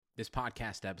This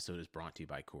podcast episode is brought to you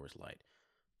by Coors Light.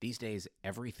 These days,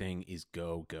 everything is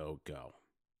go, go, go.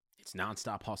 It's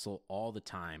nonstop hustle all the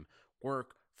time.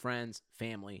 Work, friends,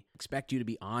 family expect you to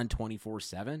be on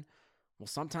 24/7. Well,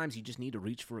 sometimes you just need to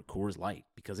reach for a Coors Light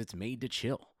because it's made to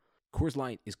chill. Coors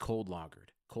Light is cold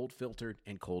lagered, cold filtered,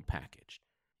 and cold packaged.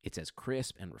 It's as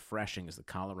crisp and refreshing as the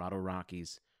Colorado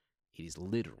Rockies. It is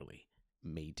literally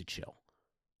made to chill.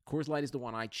 Coors Light is the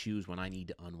one I choose when I need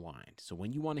to unwind. So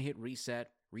when you want to hit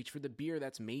reset, reach for the beer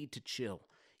that's made to chill.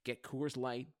 Get Coors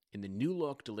Light in the new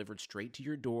look delivered straight to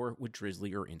your door with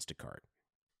Drizzly or Instacart.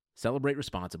 Celebrate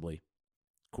responsibly.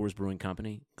 Coors Brewing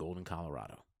Company, Golden,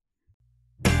 Colorado.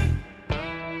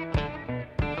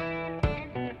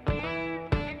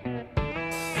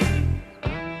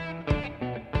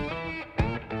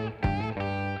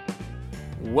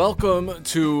 Welcome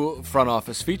to Front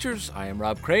Office Features. I am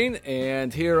Rob Crane,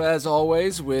 and here as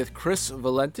always with Chris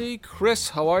Valenti. Chris,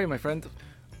 how are you, my friend?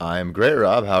 I'm great,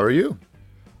 Rob. How are you?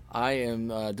 I am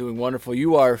doing wonderful.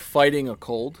 You are fighting a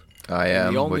cold. I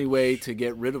am. The only way to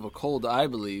get rid of a cold, I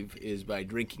believe, is by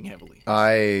drinking heavily.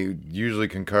 I usually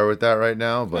concur with that right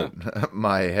now, but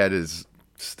my head is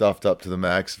stuffed up to the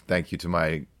max. Thank you to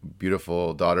my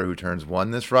beautiful daughter who turns 1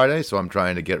 this Friday, so I'm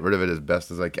trying to get rid of it as best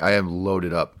as I can. I am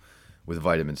loaded up with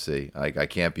vitamin C. I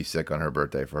can't be sick on her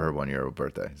birthday for her 1-year-old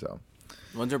birthday. So,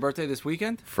 when's her birthday this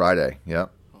weekend? Friday, yeah.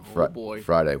 Oh, boy.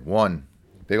 Friday, 1.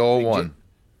 Big old 1.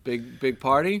 Big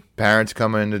party? Parents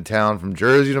coming into town from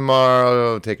Jersey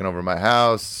tomorrow, taking over my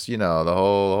house, you know, the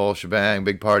whole shebang.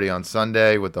 Big party on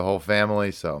Sunday with the whole family.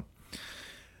 So,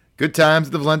 good times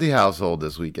at the Valenti household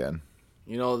this weekend.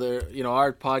 You know,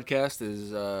 our podcast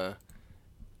is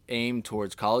aimed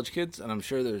towards college kids, and I'm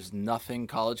sure there's nothing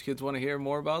college kids want to hear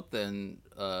more about than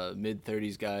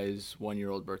mid-30s guys'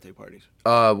 1-year-old birthday parties.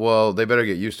 Well, they better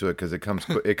get used to it because it comes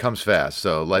fast.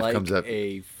 So life like comes at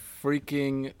a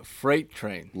freaking freight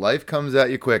train. Life comes at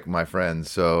you quick, my friend.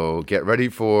 So get ready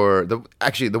for the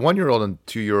 1-year-old and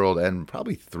 2-year-old and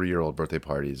probably 3-year-old birthday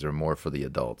parties are more for the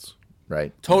adults.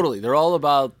 Right. Totally. They're all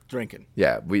about drinking.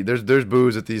 Yeah. There's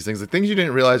booze at these things. The things you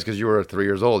didn't realize because you were 3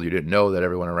 years old. You didn't know that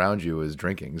everyone around you was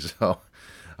drinking. So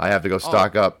I have to go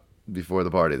stock up before the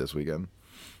party this weekend.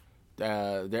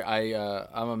 I'm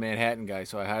a Manhattan guy,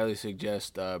 so I highly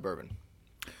suggest bourbon.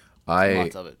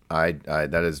 Lots of it.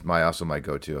 That is also my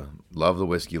go-to. Love the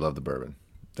whiskey, love the bourbon.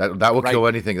 That will kill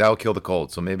anything. That will kill the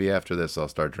cold. So maybe after this, I'll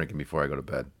start drinking before I go to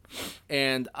bed.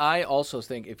 And I also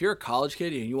think if you're a college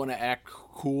kid and you want to act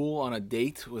cool on a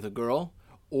date with a girl,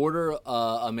 order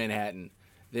a Manhattan.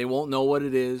 They won't know what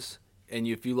it is, and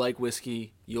if you like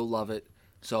whiskey, you'll love it.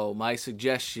 So my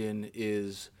suggestion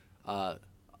is a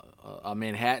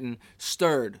Manhattan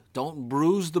stirred. Don't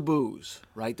bruise the booze,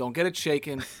 right? Don't get it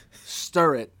shaken.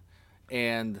 Stir it.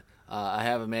 And I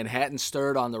have a Manhattan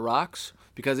stirred on the rocks,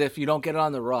 because if you don't get it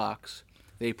on the rocks,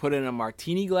 they put it in a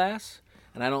martini glass,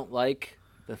 and I don't like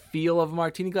the feel of a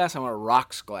martini glass. I want a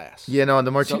rocks glass. Yeah, no,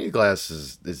 the martini glass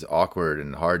is awkward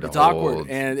and hard to hold. It's awkward,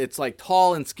 and it's like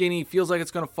tall and skinny. Feels like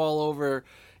it's going to fall over.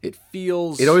 It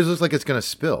always looks like it's going to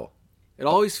spill. It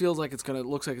always feels like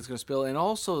looks like it's going to spill, and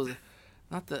also,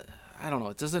 I don't know.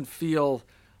 It doesn't feel.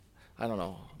 I don't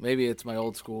know. Maybe it's my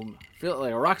old school. Feel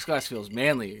like a rocks glass feels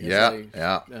manly.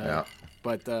 Yeah.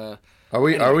 But are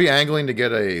we angling to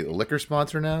get a liquor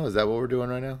sponsor now? Is that what we're doing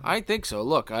right now? I think so.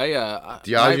 Look,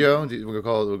 Diageo. We'll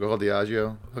call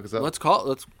Diageo. Hook us up. Let's call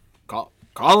them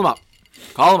up.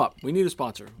 Call them up. We need a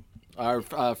sponsor. Our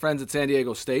friends at San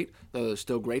Diego State, they're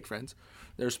still great friends.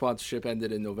 Their sponsorship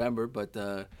ended in November, but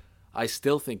I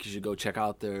still think you should go check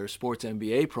out their sports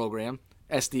MBA program.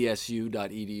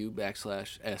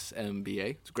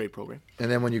 sdsu.edu/SMBA. It's a great program.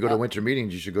 And then when you go to winter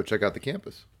meetings, you should go check out the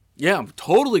campus. Yeah, I'm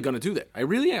totally going to do that. I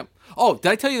really am. Oh, did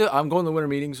I tell you that I'm going to winter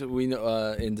meetings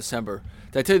in December?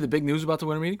 Did I tell you the big news about the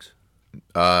winter meetings?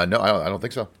 No, I don't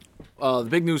think so. The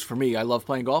big news for me, I love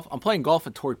playing golf. I'm playing golf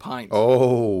at Torrey Pines.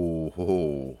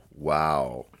 Oh,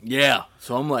 wow. Yeah,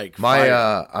 so I'm like...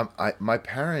 My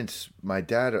parents, my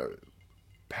dad...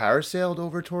 parasailed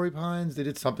over Torrey Pines. They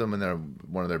did something when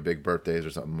one of their big birthdays or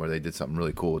something where they did something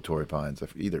really cool with Torrey Pines. I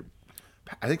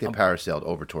think they parasailed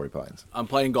over Torrey Pines. I'm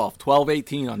playing golf,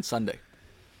 12-18 on Sunday.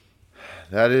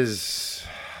 That is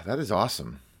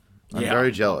awesome. I'm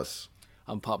very jealous.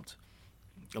 I'm pumped.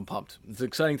 It's an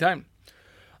exciting time.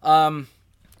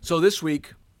 So this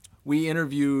week we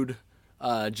interviewed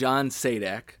John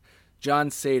Sadak. John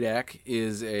Sadak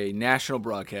is a national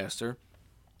broadcaster.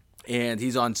 And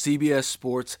he's on CBS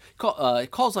Sports. He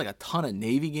calls like a ton of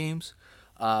Navy games.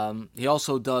 He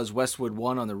also does Westwood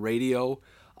One on the radio.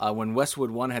 When Westwood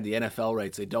One had the NFL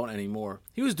rights, they don't anymore.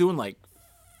 He was doing like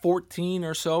 14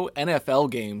 or so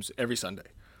NFL games every Sunday.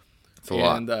 It's a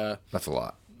lot. And That's a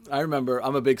lot. I remember,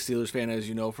 I'm a big Steelers fan, as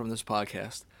you know from this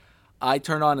podcast. I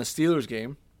turn on a Steelers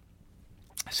game,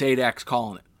 Sadak's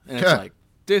calling it. And it's like,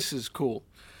 this is cool.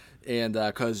 And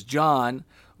because John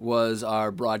was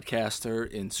our broadcaster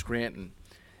in Scranton.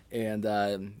 And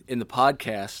in the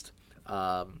podcast,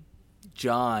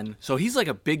 John, so he's like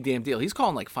a big damn deal. He's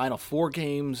calling like Final Four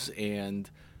games and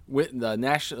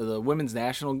the women's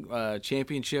national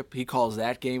championship. He calls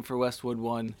that game for Westwood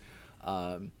One.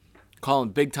 Calling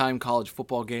big time college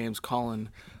football games, calling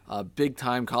big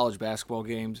time college basketball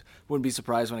games. Wouldn't be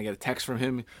surprised when I get a text from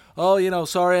him. Oh,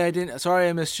 sorry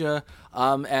I missed you.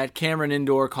 At Cameron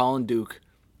Indoor calling Duke.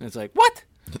 And it's like, what?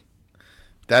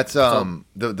 That's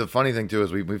the funny thing too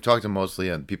is we've talked to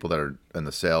mostly people that are in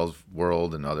the sales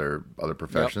world and other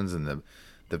professions, and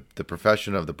the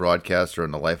profession of the broadcaster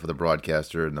and the life of the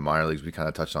broadcaster in the minor leagues. We kind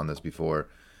of touched on this before.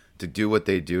 To do what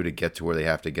they do to get to where they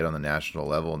have to get on the national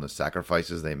level and the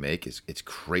sacrifices they make it's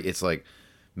great. It's like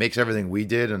makes everything we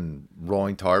did and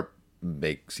rolling tarp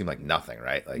seem like nothing,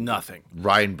 right? Like nothing.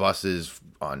 Riding buses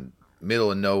on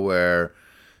middle of nowhere,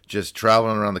 just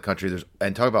traveling around the country.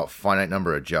 And talk about finite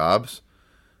number of jobs.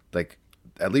 Like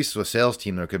at least with a sales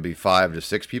team, there could be 5 to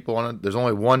 6 people on it. There's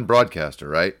only one broadcaster,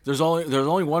 right? There's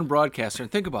only one broadcaster,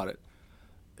 and think about it.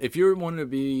 If you wanted to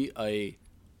be a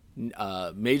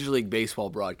Major League Baseball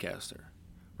broadcaster,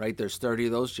 right? There's 30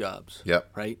 of those jobs.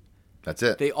 Yep. Right? That's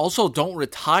it. They also don't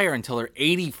retire until they're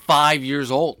 85 years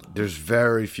old. There's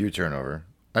very few turnover.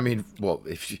 I mean, well,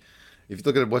 if you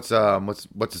look at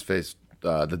what's his face,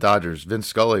 the Dodgers, Vince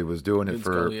Scully was doing it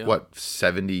for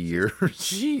 70 years.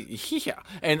 Gee, yeah.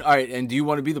 And all right, and do you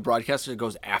want to be the broadcaster that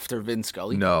goes after Vince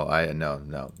Scully? No.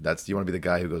 That's you want to be the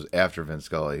guy who goes after Vince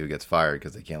Scully, who gets fired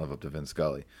because they can't live up to Vince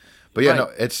Scully. But yeah, right.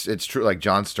 No, it's true. Like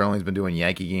John Sterling's been doing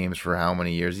Yankee games for how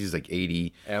many years? He's like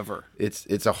 80. Ever.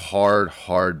 It's a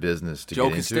hard business to get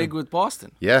into. Joe Castig with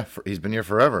Boston. Yeah, he's been here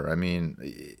forever. I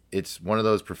mean, it's one of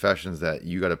those professions that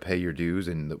you got to pay your dues,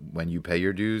 and when you pay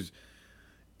your dues,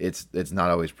 it's not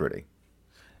always pretty.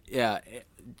 Yeah.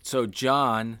 So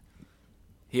John,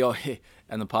 he on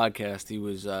the podcast, he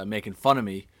was making fun of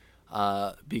me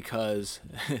because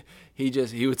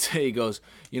he would say, he goes,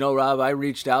 Rob, I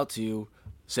reached out to you,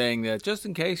 saying that just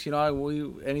in case,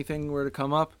 anything were to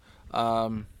come up,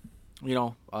 would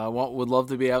love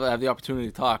to be able to have the opportunity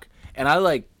to talk. And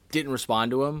I didn't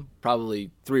respond to him probably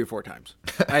 3 or 4 times.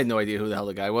 I had no idea who the hell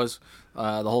the guy was,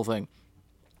 the whole thing.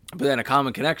 But then a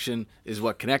common connection is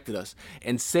what connected us.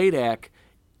 And Sadak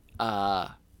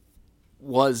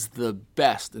was the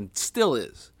best, and still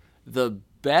is, the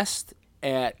best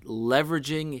at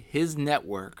leveraging his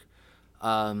network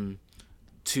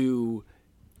to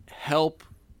help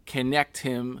connect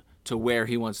him to where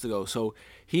he wants to go. So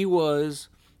he was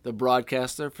the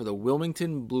broadcaster for the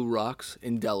Wilmington Blue Rocks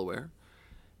in Delaware,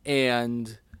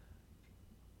 and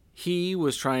he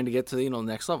was trying to get to the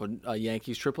next level,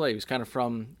 Yankees AAA. He was kind of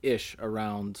from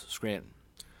around Scranton.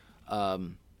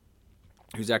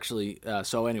 He was actually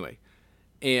so anyway,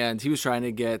 and he was trying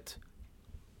to get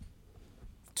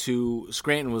to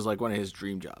Scranton. Was like one of his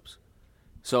dream jobs.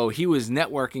 So he was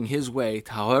networking his way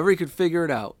to however he could figure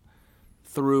it out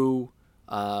through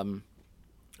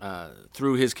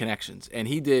his connections, and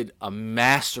he did a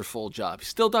masterful job. He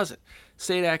still does it.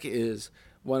 Sadak is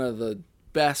one of the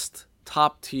best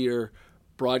top tier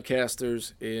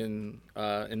broadcasters in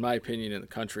my opinion in the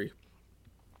country.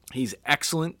 He's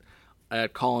excellent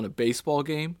at calling a baseball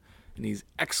game, and he's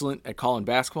excellent at calling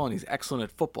basketball, and he's excellent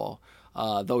at football,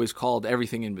 though he's called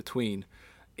everything in between.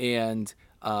 And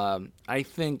I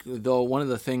think, though, one of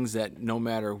the things that no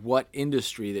matter what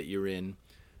industry that you're in,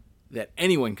 that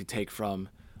anyone could take from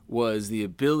was the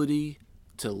ability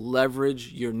to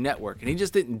leverage your network. And he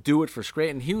just didn't do it for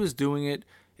Scranton. He was doing it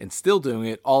and still doing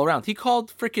it all around. He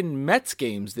called freaking Mets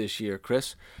games this year,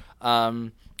 Chris.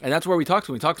 And that's where we talked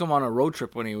to him. We talked to him on a road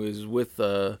trip when he was with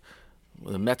the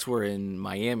Mets were in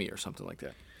Miami or something like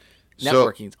that.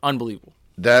 Networking is unbelievable.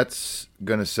 That's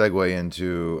gonna segue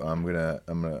into I'm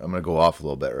gonna go off a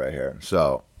little bit right here.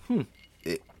 So,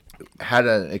 it had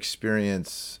an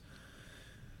experience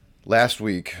last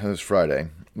week. It was Friday.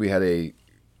 We had a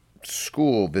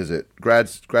school visit, grad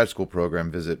school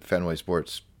program visit Fenway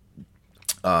Sports.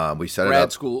 We set it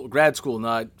up. Grad school,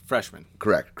 not freshman.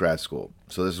 Correct, grad school.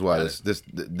 So this is why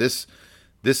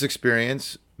this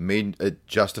experience made it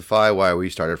justify why we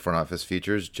started Front Office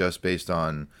Features, just based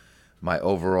on my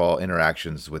overall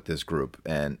interactions with this group.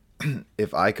 And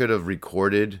if I could have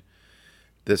recorded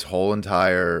this whole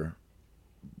entire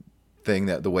thing,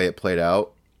 that the way it played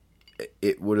out,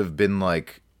 it would have been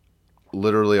like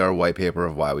literally our white paper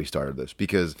of why we started this.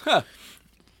 Because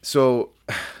so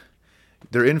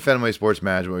they're in Fenway Sports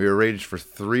Management. We arranged for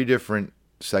 3 different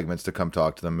segments to come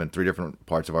talk to them in 3 different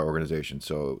parts of our organization.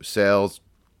 So sales,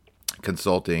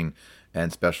 consulting,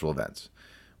 and special events.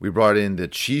 We brought in the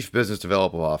Chief Business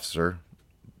Development Officer,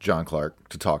 John Clark,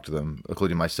 to talk to them,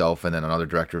 including myself and then another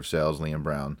Director of Sales, Liam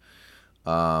Brown.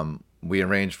 We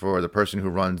arranged for the person who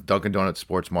runs Dunkin' Donuts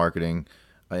Sports Marketing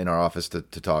in our office to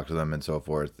talk to them and so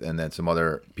forth, and then some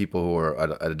other people who are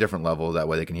at a different level. That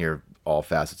way they can hear all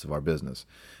facets of our business.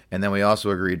 And then we also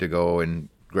agreed to go and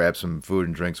grab some food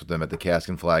and drinks with them at the Cask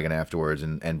and Flagon afterwards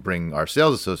and bring our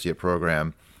sales associate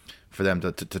program for them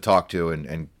to talk to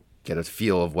and get a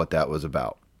feel of what that was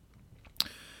about.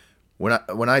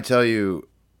 When I tell you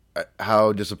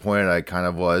how disappointed I kind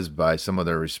of was by some of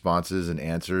their responses and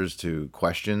answers to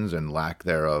questions and lack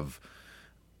thereof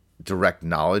direct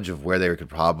knowledge of where they could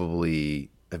probably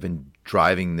have been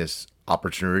driving this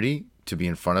opportunity to be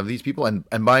in front of these people. And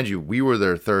mind you, we were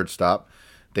their third stop.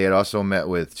 They had also met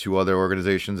with 2 other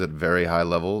organizations at very high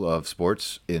level of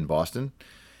sports in Boston.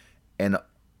 And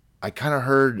I kind of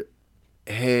heard,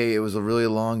 hey, it was a really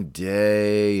long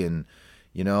day and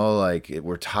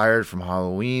we're tired from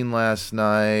Halloween last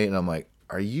night. And I'm like,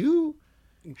 are you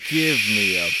Give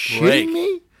me a shitting break.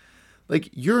 me? Like,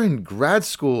 you're in grad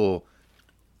school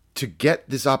to get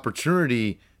this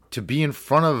opportunity to be in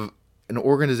front of an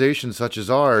organization such as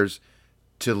ours,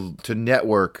 to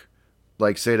network,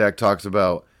 like Sadak talks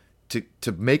about,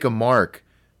 to make a mark,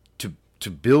 to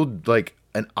build like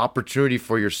an opportunity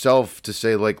for yourself to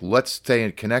say, like, let's stay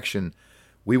in connection.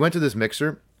 We went to this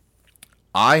mixer.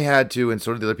 I had to, and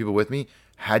so did the other people with me,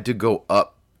 had to go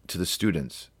up to the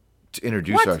students to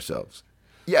introduce ourselves.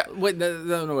 Yeah. Wait,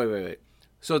 no, wait.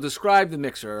 So describe the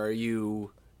mixer.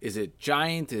 Is it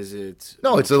giant? Is it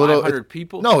No, it's a little 500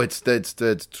 people? No, it's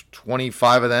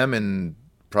 25 of them and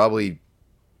probably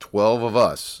 12 of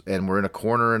us, and we're in a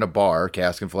corner in a bar,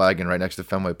 Cask and Flagon, right next to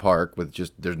Fenway Park, with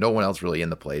there's no one else really in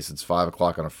the place. It's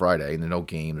 5:00 on a Friday, and there's no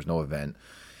game, there's no event,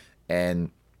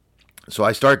 and so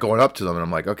I start going up to them, and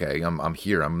I'm like, okay, I'm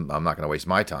here, I'm not going to waste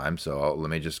my time, so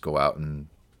let me just go out and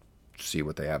see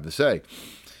what they have to say.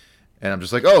 And I'm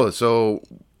just like, oh, so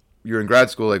you're in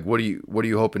grad school, like, what are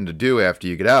you hoping to do after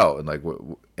you get out? And like,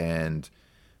 and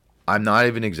I'm not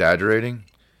even exaggerating.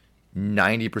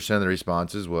 90% of the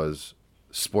responses was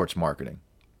sports marketing,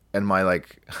 and my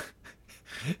like,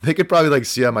 they could probably like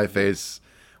see on my face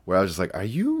where I was just like, are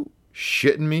you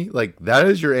shitting me? Like, that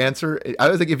is your answer? I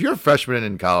was like, if you're a freshman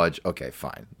in college, okay,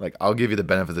 fine. Like, I'll give you the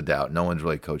benefit of the doubt. No one's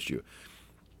really coached you.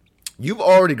 You've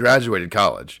already graduated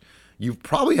college. You've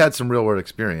probably had some real world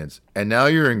experience, and now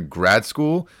you're in grad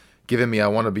school giving me, I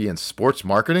want to be in sports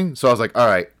marketing. So I was like, all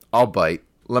right, I'll bite.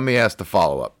 Let me ask the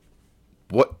follow up.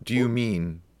 What do you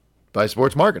mean by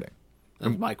sports marketing?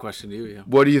 That's my question to you. Yeah.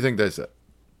 What do you think they said?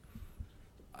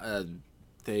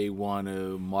 They want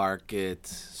to market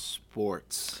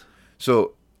sports.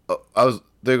 So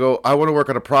they go, I want to work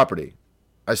on a property.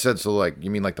 I said, so like,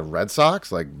 you mean like the Red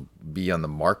Sox, like be on the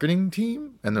marketing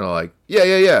team? And they're like,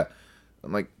 yeah.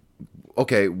 I'm like,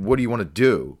 okay, what do you want to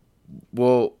do?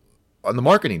 Well, on the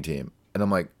marketing team. And I'm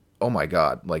like, oh my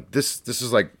God, like this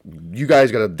is like, you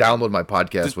guys got to download my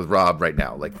podcast with Rob right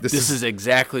now. Like This is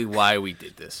exactly why we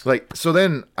did this. like, so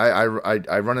then I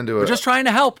run into We're just trying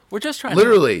to help. We're just trying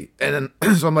literally. And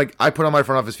then, so I'm like, I put on my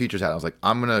front office features hat. I was like,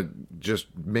 I'm going to just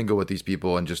mingle with these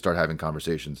people and just start having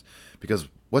conversations, because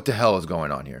what the hell is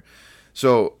going on here?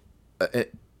 So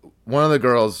one of the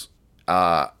girls,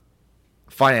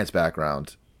 finance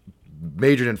background,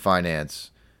 majored in finance,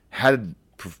 had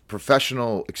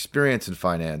professional experience in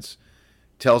finance,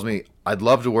 tells me, I'd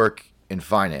love to work in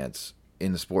finance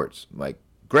in the sports. I'm like,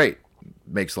 great.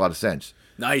 Makes a lot of sense.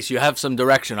 Nice. You have some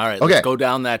direction. All right, Okay. let's go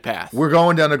down that path. We're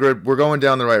going down the grid. We're going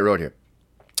down the right road here.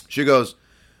 She goes,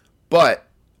 but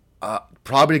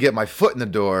probably to get my foot in the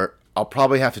door, I'll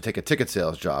probably have to take a ticket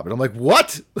sales job. And I'm like,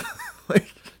 what?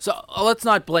 Like, So let's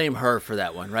not blame her for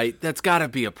that one, right? That's got to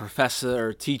be a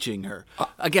professor teaching her.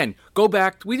 Again, go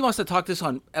back. We must have talked this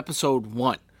on episode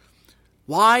 1.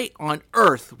 Why on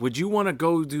earth would you want to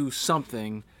go do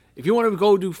something, if you want to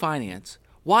go do finance,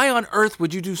 why on earth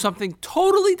would you do something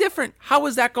totally different? How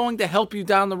is that going to help you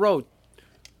down the road?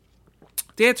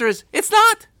 The answer is, it's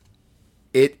not.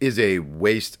 it is a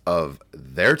waste of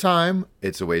their time.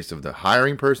 It's a waste of the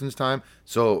hiring person's time.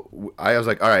 So I was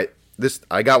like, all right,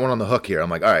 I got one on the hook here. I'm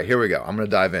like, all right, here we go. I'm going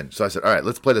to dive in. So I said, all right,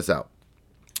 let's play this out.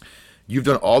 You've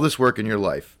done all this work in your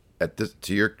life to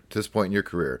this point in your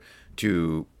career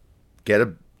to get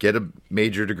a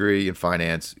major degree in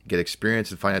finance, get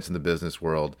experience in finance in the business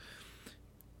world.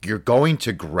 You're going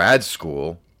to grad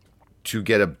school to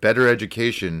get a better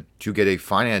education, to get a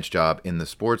finance job in the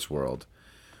sports world.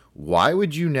 Why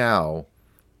would you now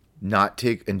not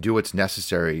take and do what's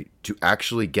necessary to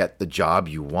actually get the job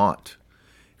you want.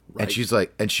 Right.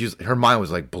 And her mind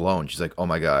was like blown. She's like, oh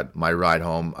my God, my ride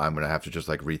home, I'm going to have to just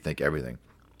like rethink everything.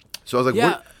 So I was like,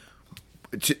 what?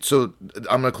 So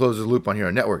I'm going to close the loop on here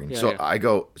on networking.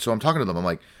 So I'm talking to them. I'm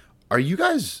like, are you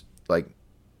guys like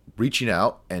reaching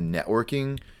out and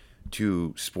networking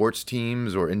to sports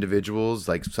teams or individuals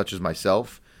like such as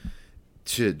myself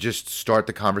to just start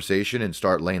the conversation and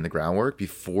start laying the groundwork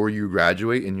before you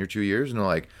graduate in your 2 years? And they're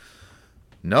like,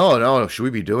 no, should we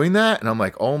be doing that? And I'm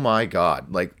like, oh my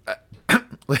God. Like,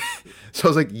 so I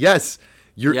was like, yes,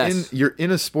 you're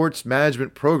in a sports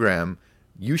management program.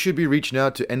 You should be reaching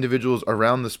out to individuals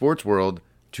around the sports world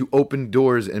to open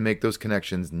doors and make those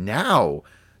connections now,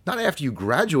 not after you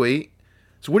graduate.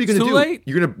 So what are you going to do? Late.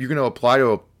 You're going to apply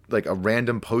to a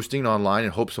random posting online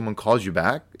and hope someone calls you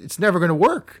back? It's never going to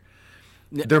work.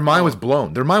 Their mind was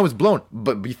blown.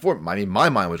 But before, I mean, my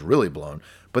mind was really blown.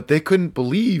 But they couldn't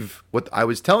believe what I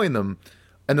was telling them.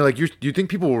 And they're like, do you think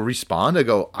people will respond? I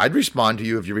go, I'd respond to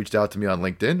you if you reached out to me on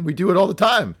LinkedIn. We do it all the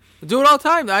time.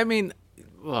 I mean,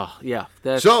 well, yeah.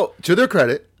 So, to their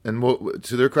credit,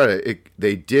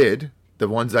 they did, the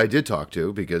ones I did talk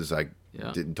to, because I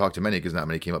didn't talk to many because not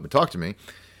many came up and talked to me,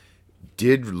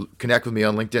 did connect with me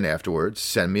on LinkedIn afterwards,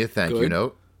 send me a thank you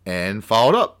note, and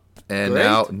followed up. And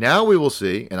now we will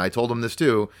see, and I told them this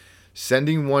too,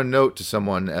 sending one note to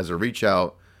someone as a reach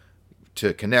out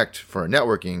to connect for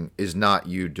networking is not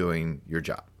you doing your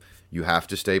job. You have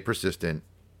to stay persistent.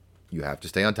 You have to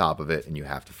stay on top of it, and you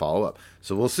have to follow up.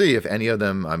 So we'll see if any of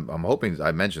them. I'm hoping.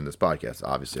 I mentioned this podcast.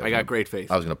 Obviously, I got great faith.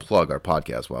 I was going to plug our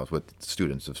podcast while I was with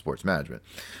students of sports management.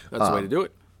 That's the way to do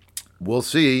it. We'll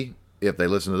see if they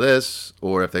listen to this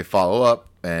or if they follow up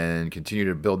and continue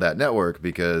to build that network.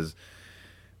 Because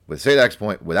with SADAC's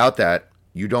point, without that,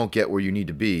 you don't get where you need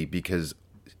to be. Because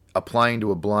applying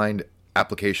to a blind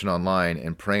application online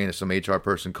and praying that some HR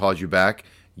person calls you back,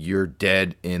 you're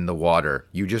dead in the water.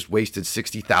 You just wasted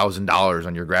 $60,000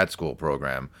 on your grad school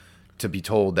program to be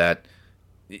told that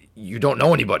you don't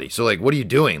know anybody. So like, what are you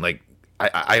doing? Like,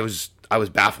 I was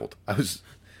baffled.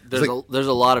 There's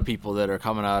a lot of people that are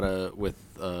coming out with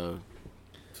a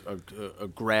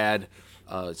grad,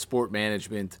 sport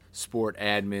management, sport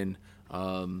admin,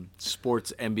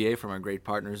 sports MBA from our great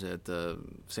partners at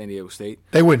San Diego State.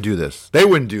 They wouldn't do this. They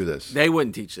wouldn't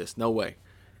teach this. No way.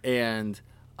 And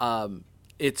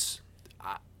it's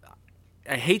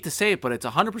I hate to say it, but it's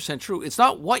 100% true. It's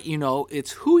not what you know,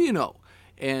 it's who you know.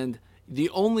 And the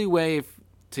only way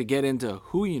to get into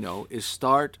who you know is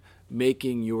start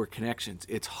making your connections.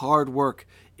 It's hard work.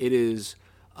 It is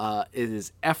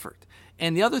effort.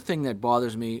 And the other thing that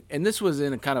bothers me, and this was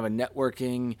in a kind of a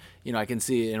networking, I can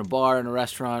see it in a bar, in a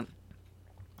restaurant,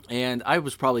 and I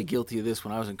was probably guilty of this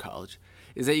when I was in college,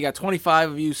 is that you got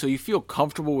 25 of you, so you feel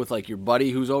comfortable with like your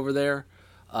buddy who's over there,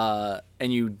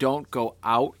 and you don't go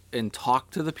out and talk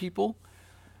to the people.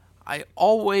 I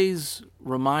always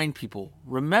remind people,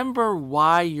 remember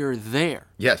why you're there.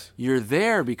 Yes. You're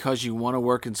there because you want to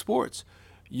work in sports.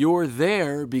 You're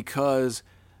there because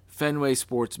Fenway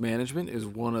Sports Management is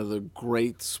one of the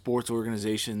great sports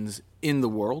organizations in the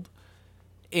world.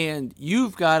 And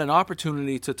you've got an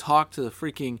opportunity to talk to the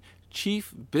freaking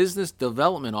Chief Business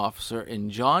Development Officer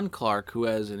in John Clark, who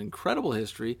has an incredible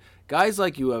history. Guys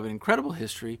like you have an incredible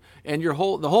history. And the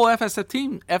whole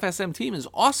FSM team is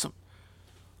awesome.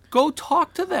 Go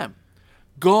talk to them.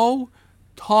 Go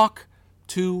talk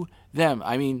to them.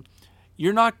 I mean,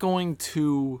 you're not going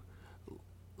to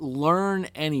learn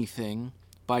anything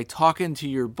by talking to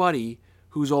your buddy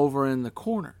who's over in the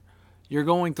corner. You're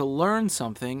going to learn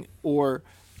something or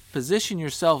position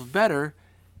yourself better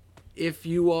if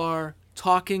you are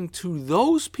talking to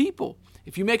those people.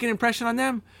 If you make an impression on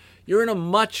them, you're in a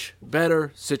much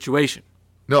better situation.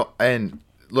 No, and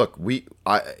look,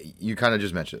 you kind of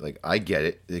just mentioned it. Like, I get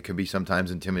it. It can be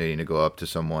sometimes intimidating to go up to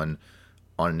someone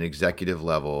on an executive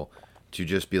level to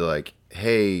just be like,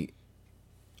 hey,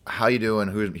 how you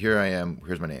doing? Here I am.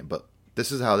 Here's my name. But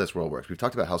this is how this world works. We've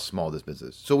talked about how small this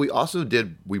business is. So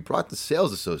we brought the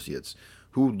sales associates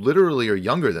who literally are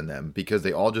younger than them because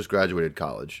they all just graduated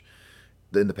college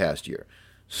in the past year.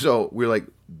 So we're like,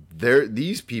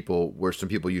 these people were some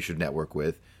people you should network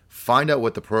with, find out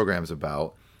what the program's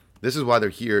about. This is why they're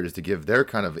here, is to give their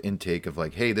kind of intake of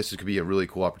like, hey, this could be a really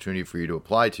cool opportunity for you to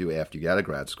apply to after you get out of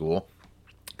grad school.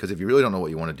 Because if you really don't know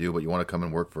what you want to do, but you want to come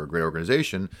and work for a great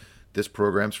organization, this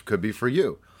program could be for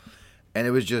you. And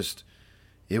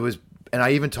and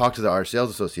I even talked to our sales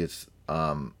associates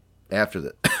after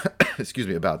that,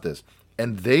 about this.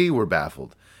 And they were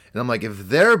baffled. And I'm like, if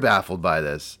they're baffled by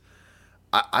this,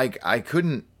 I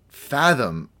couldn't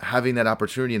fathom having that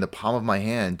opportunity in the palm of my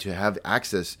hand to have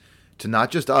access to not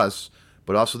just us,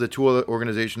 but also the two other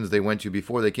organizations they went to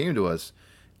before they came to us,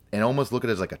 and almost look at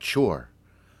it as like a chore.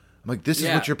 I'm like, this is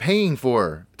what you're paying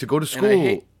for, to go to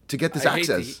school, to get this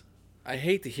access. I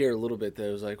hate to hear a little bit that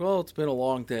it was like, well, it's been a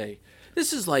long day.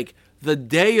 This is like the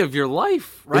day of your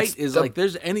life, right? Like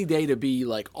there's any day to be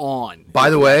like on. By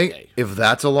the way, if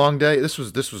that's a long day, this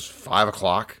was 5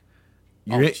 o'clock.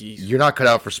 You're not cut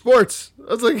out for sports.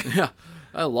 I was like, yeah,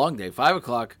 a long day, 5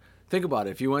 o'clock. Think about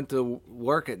it. If you went to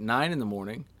work at 9 in the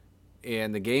morning,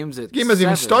 and the game's at 7, hasn't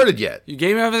even started yet. Your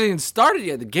game hasn't even started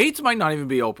yet. The gates might not even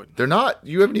be open. They're not.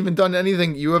 You haven't even done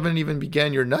anything. You haven't even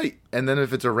began your night. And then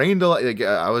if it's a rain delay, like,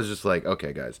 I was just like,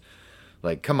 okay, guys,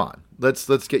 like, come on, let's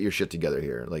get your shit together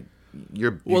here. Like,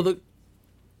 well,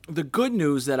 the good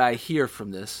news that I hear from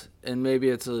this, and maybe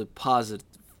it's a positive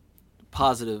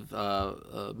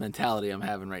mentality I'm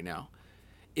having right now,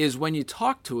 is when you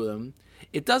talk to them,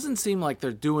 it doesn't seem like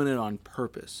they're doing it on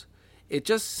purpose. It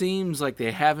just seems like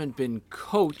they haven't been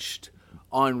coached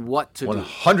on what to do.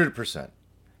 100%.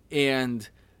 And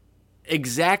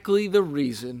exactly the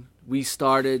reason we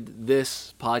started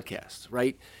this podcast,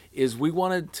 right, is we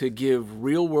wanted to give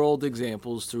real-world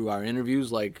examples through our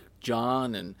interviews like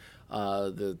John and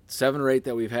the 7 or 8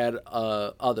 that we've had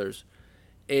others,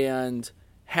 and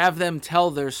have them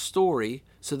tell their story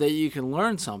so that you can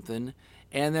learn something,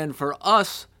 and then for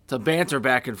us to banter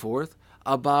back and forth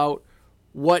about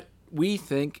what we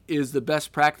think is the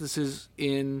best practices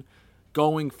in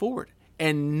going forward.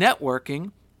 And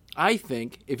networking, I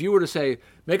think, if you were to say,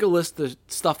 make a list of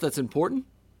stuff that's important,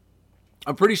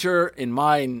 I'm pretty sure in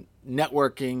mine,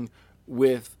 networking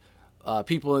with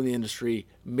people in the industry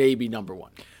may be number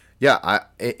one. Yeah,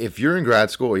 if you're in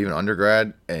grad school or even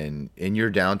undergrad and in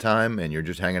your downtime and you're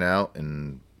just hanging out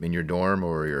in your dorm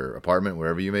or your apartment,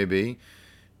 wherever you may be,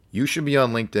 you should be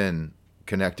on LinkedIn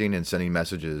connecting and sending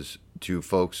messages to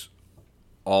folks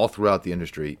all throughout the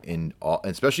industry,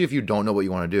 especially if you don't know what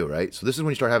you want to do, right? So this is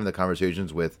when you start having the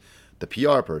conversations with the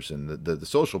PR person, the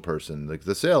social person,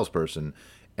 the salesperson,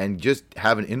 and just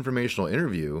have an informational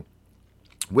interview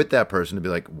with that person to be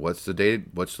like, what's the day?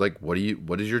 What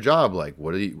is your job like?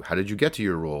 How did you get to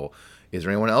your role? Is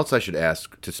there anyone else I should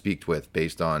ask to speak with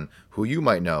based on who you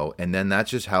might know? And then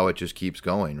that's just how it just keeps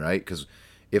going, right? Because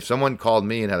if someone called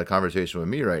me and had a conversation with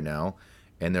me right now,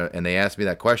 and they asked me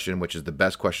that question, which is the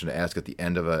best question to ask at the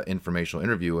end of an informational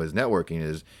interview as networking,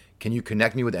 is, can you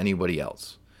connect me with anybody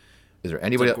else? Is there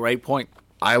anybody? That's a great point.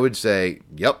 I would say,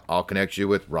 yep, I'll connect you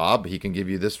with Rob. He can give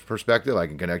you this perspective. I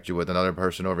can connect you with another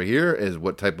person over here. Is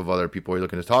what type of other people you're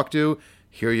looking to talk to?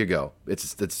 Here you go.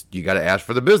 It's you got to ask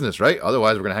for the business, right?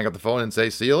 Otherwise, we're gonna hang up the phone and say,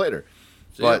 see you later.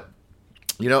 But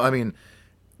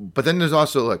then there's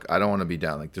also, look, I don't want to be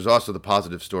down. Like, there's also the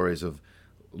positive stories of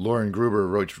Lauren Gruber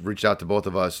reached out to both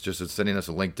of us, just sending us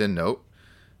a LinkedIn note.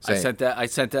 I sent that. I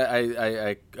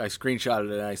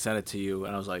screenshotted it and I sent it to you,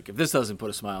 and I was like, if this doesn't put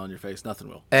a smile on your face, nothing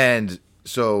will. And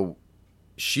so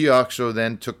she also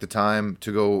then took the time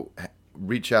to go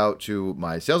reach out to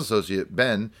my sales associate,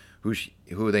 Ben,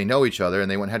 who they know each other,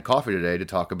 and they went and had coffee today to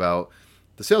talk about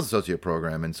the sales associate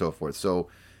program and so forth. So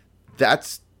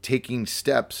that's taking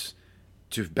steps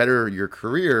to better your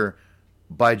career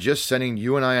by just sending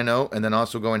you and I a note, and then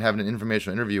also going and having an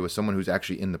informational interview with someone who's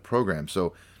actually in the program.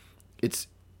 So it's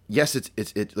like,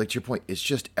 to your point, it's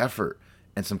just effort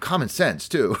and some common sense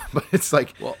too. But it's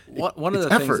like, well, one of the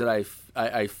things that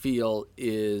I feel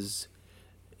is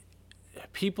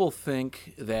people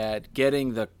think that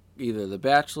getting either the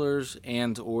bachelor's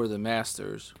and or the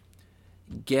master's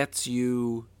gets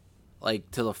you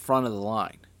like to the front of the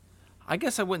line. I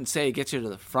guess I wouldn't say it gets you to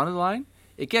the front of the line.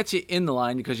 It gets you in the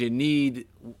line because you need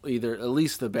either at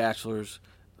least the bachelor's.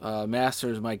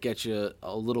 Master's might get you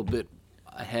a little bit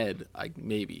ahead,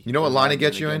 maybe. You know what line it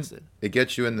gets you in? It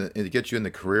gets you in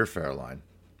the career fair line.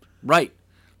 Right.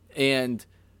 And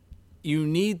you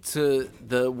need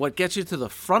what gets you to the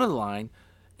front of the line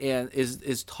and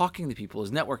is talking to people,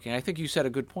 is networking. I think you said a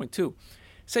good point too.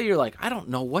 Say you're like, I don't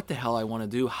know what the hell I want to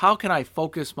do. How can I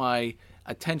focus my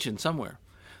attention somewhere?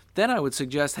 Then I would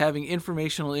suggest having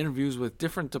informational interviews with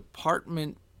different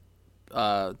in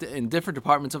different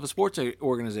departments of a sports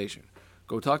organization.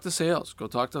 Go talk to sales. Go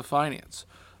talk to finance.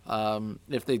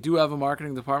 If they do have a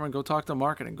marketing department, go talk to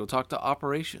marketing. Go talk to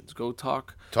operations. Go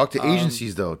talk to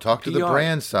agencies, though. Talk to PR. the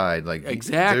brand side. Like,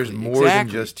 exactly. There's more than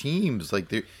just teams. Like,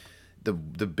 the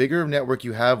bigger network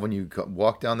you have when you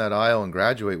walk down that aisle and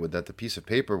graduate with the piece of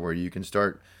paper where you can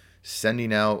start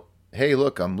sending out, hey,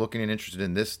 look, I'm looking and interested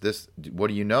in this. What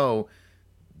do you know?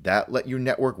 That let your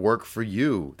network work for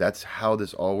you. That's how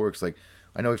this all works. Like,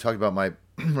 I know we've talked about one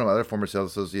of my other former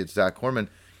sales associates, Zach Corman.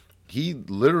 he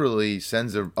literally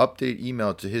sends an update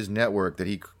email to his network that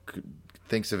he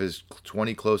thinks of his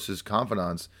 20 closest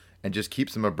confidants and just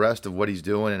keeps them abreast of what he's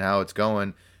doing and how it's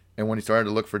going. And when he started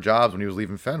to look for jobs when he was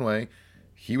leaving Fenway,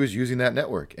 he was using that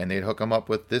network, and they'd hook him up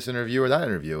with this interview or that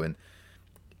interview. And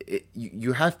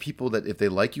you have people that if they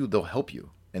like you, they'll help you.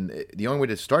 And the only way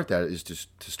to start that is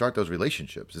to start those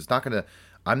relationships.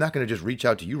 I'm not gonna just reach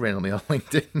out to you randomly on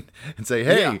LinkedIn and say,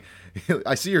 "Hey,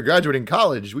 I see you're graduating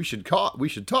college. We should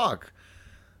talk."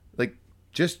 Like,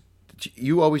 just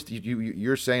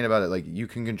you're saying about it. Like, you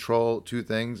can control two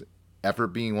things, effort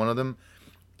being one of them.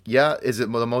 Yeah, is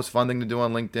it the most fun thing to do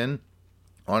on LinkedIn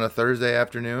on a Thursday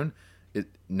afternoon?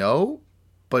 No,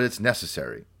 but it's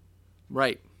necessary.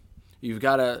 Right. You've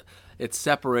got to. It's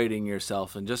separating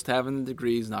yourself, and just having the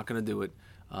degree is not going to do it.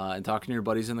 And talking to your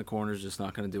buddies in the corner is just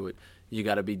not going to do it. You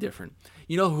got to be different.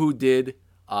 You know who did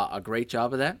a great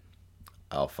job of that?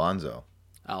 Alfonso.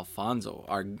 We're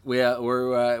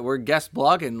guest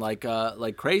blogging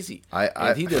like crazy.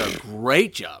 And he did a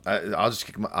great job. I'm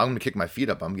going to kick my feet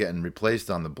up. I'm getting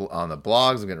replaced on the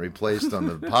blogs. I'm getting replaced on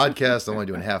the podcast. I'm only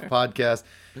doing half podcast.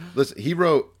 Listen, he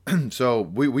wrote. So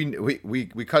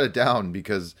we cut it down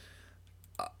because.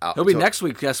 He'll be next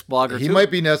week's guest blogger. He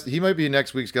might be next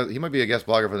week's guest. He might be a guest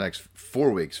blogger for the next 4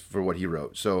 weeks for what he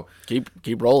wrote. So keep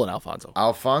rolling, Alfonso.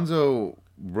 Alfonso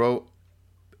wrote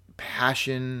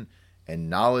passion and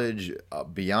knowledge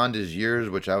beyond his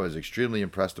years, which I was extremely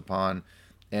impressed upon.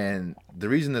 And the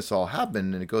reason this all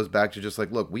happened, and it goes back to just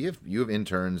like, look, you have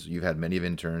interns. You've had many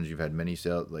interns. You've had many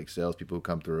salespeople who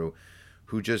come through,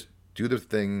 who just do their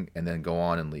thing and then go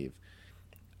on and leave.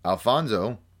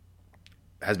 Alfonso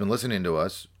has been listening to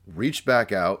us, reached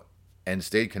back out, and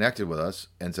stayed connected with us,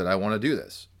 and said, I want to do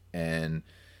this. And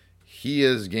he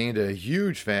has gained a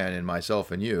huge fan in myself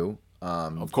and you.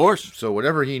 Of course. So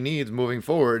whatever he needs moving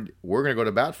forward, we're going to go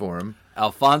to bat for him.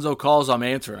 Alfonso calls, I'm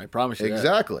answering. I promise you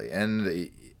exactly. that. And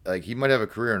he might have a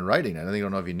career in writing. I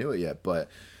don't know if he knew it yet, but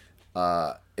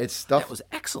it's stuff. That was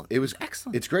excellent. It was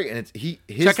excellent. It's great. And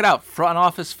check it out,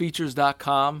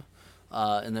 frontofficefeatures.com,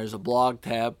 and there's a blog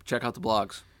tab. Check out the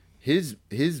blogs. His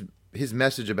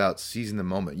message about seizing the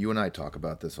moment. You and I talk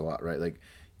about this a lot, right? Like,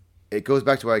 it goes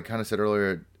back to what I kind of said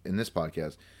earlier in this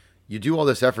podcast. You do all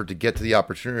this effort to get to the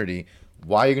opportunity.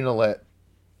 Why are you going to let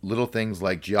little things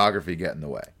like geography get in the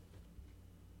way?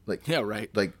 Like, yeah,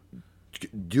 right. Like,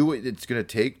 do what it's going to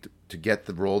take to get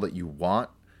the role that you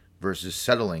want versus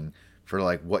settling for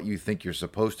like what you think you're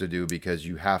supposed to do because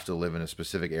you have to live in a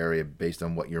specific area based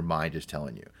on what your mind is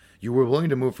telling you. You were willing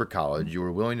to move for college. You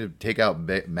were willing to take out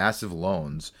massive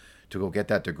loans to go get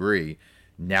that degree.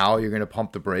 Now you're going to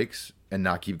pump the brakes and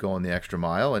not keep going the extra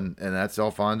mile. And that's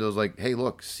Alfonso's like, hey,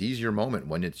 look, seize your moment.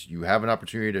 When you have an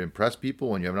opportunity to impress people,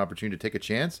 when you have an opportunity to take a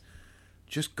chance,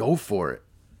 just go for it.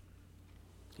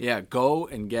 Yeah, go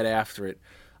and get after it.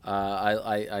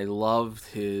 I loved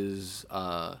his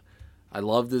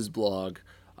blog.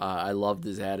 I loved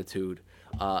his attitude.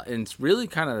 And it's really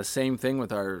kind of the same thing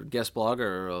with our guest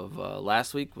blogger of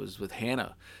last week was with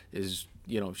Hannah.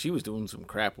 She was doing some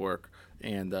crap work,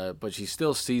 but she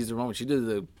still seized the moment. She did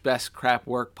the best crap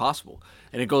work possible.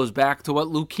 And it goes back to what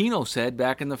Lucchino said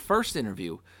back in the first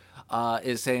interview,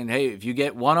 is saying, hey, if you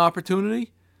get one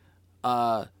opportunity,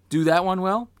 do that one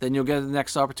well, then you'll get the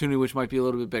next opportunity, which might be a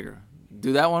little bit bigger.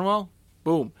 Do that one well,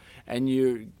 boom.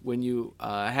 And when you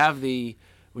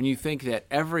think that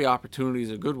every opportunity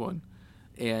is a good one,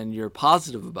 and you're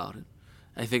positive about it,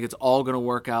 I think it's all going to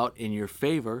work out in your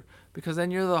favor because then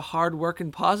you're the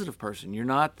hard-working, positive person. You're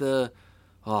not the,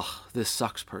 this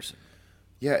sucks person.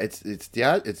 Yeah,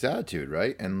 it's attitude,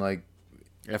 right? And like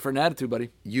effort and attitude,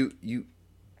 buddy. You're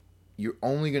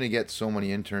only going to get so many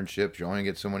internships. You're only going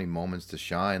to get so many moments to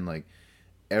shine. Like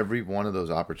every one of those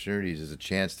opportunities is a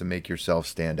chance to make yourself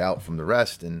stand out from the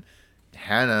rest. And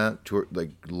Hannah,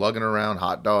 lugging around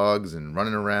hot dogs and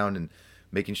running around and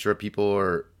making sure people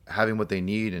are having what they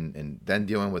need and then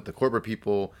dealing with the corporate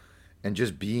people and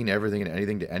just being everything and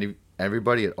anything to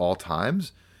everybody at all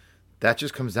times, that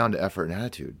just comes down to effort and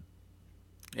attitude.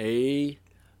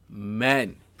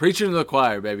 Amen. Preaching to the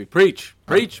choir, baby. Preach.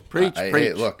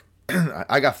 Hey, look,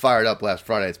 I got fired up last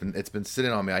Friday. It's been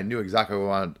sitting on me. I knew exactly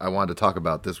what I wanted to talk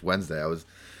about this Wednesday.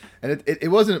 It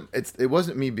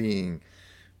wasn't me being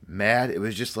mad. It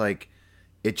was just like,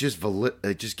 it just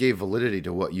gave validity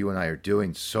to what you and I are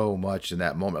doing so much in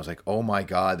that moment. I was like, oh my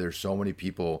God, there's so many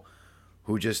people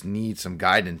who just need some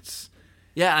guidance.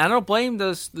 Yeah, I don't blame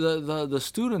the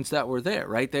students that were there,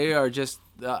 right? They are just,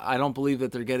 I don't believe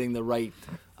that they're getting the right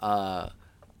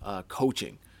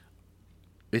coaching.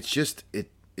 It's just,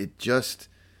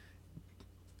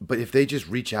 but if they just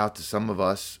reach out to some of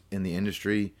us in the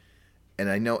industry and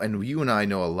I know, and you and I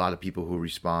know a lot of people who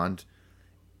respond.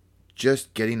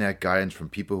 Just getting that guidance from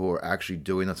people who are actually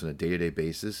doing this on a day-to-day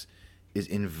basis is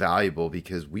invaluable,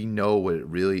 because we know what it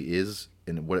really is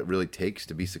and what it really takes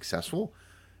to be successful,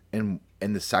 and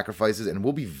the sacrifices. And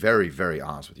we'll be very, very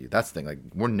honest with you. That's the thing. Like,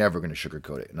 we're never going to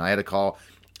sugarcoat it. And I had a call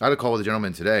with a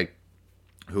gentleman today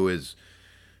who is,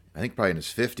 I think, probably in his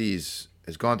 50s,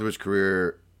 has gone through his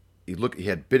career. He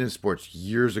had been in sports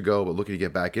years ago, but looking to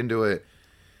get back into it.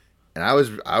 And I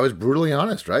was brutally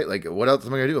honest, right? Like, what else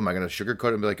am I going to do? Am I going to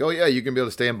sugarcoat it and be like, oh, yeah, you can be able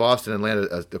to stay in Boston and land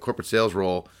a corporate sales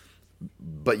role,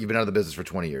 but you've been out of the business for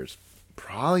 20 years?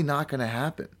 Probably not going to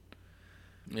happen.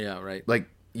 Yeah, right. Like,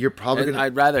 you're probably going to...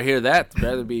 I'd rather hear that.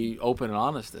 Rather be open and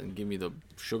honest than give me the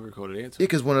sugar-coated answer. Yeah,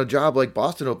 because when a job like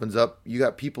Boston opens up, you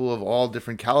got people of all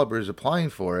different calibers applying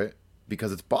for it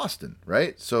because it's Boston,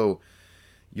 right? So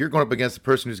you're going up against the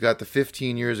person who's got the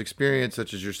 15 years experience,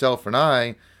 such as yourself and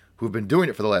I, who've been doing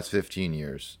it for the last 15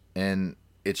 years. And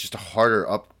it's just a harder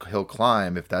uphill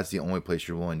climb if that's the only place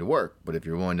you're willing to work. But if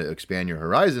you're willing to expand your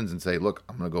horizons and say, look,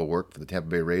 I'm going to go work for the Tampa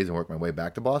Bay Rays and work my way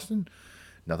back to Boston.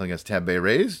 Nothing against Tampa Bay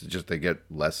Rays, just they get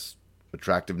less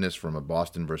attractiveness from a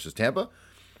Boston versus Tampa.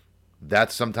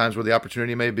 That's sometimes where the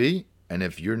opportunity may be. And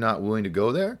if you're not willing to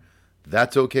go there,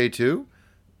 that's okay too.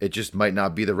 It just might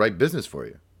not be the right business for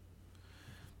you.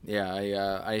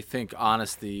 Yeah, I think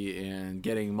honesty and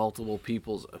getting multiple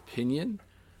people's opinion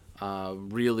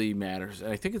really matters.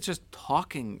 And I think it's just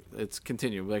talking. It's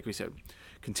continue, like we said,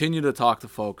 continue to talk to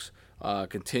folks,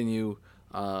 continue,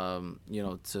 to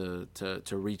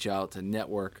reach out, to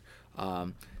network,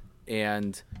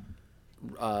 and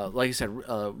like I said,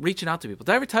 reaching out to people.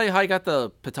 Did I ever tell you how I got the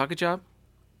Pawtucket job?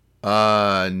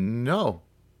 No.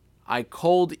 I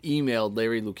cold emailed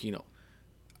Larry Lucchino.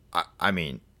 I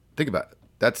mean, think about it.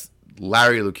 That's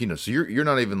Larry Lucchino. So you're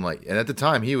not even like, and at the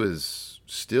time he was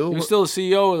still the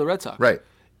CEO of the Red Sox. Right.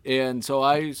 And so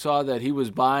I saw that he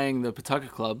was buying the Pawtucket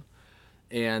Club,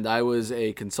 and I was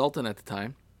a consultant at the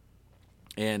time,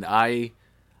 and I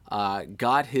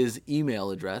got his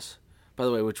email address, by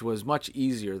the way, which was much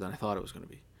easier than I thought it was going to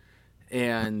be.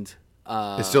 And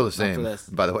it's still the same,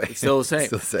 by the way. It's still the same.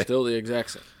 Still the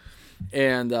exact same.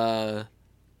 And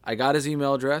I got his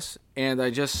email address, and I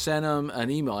just sent him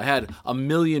an email. I had 1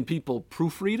 million people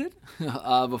proofread it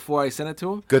before I sent it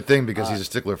to him. Good thing, because he's a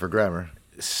stickler for grammar.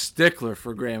 Stickler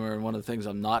for grammar, and one of the things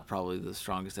I'm not probably the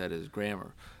strongest at is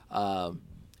grammar.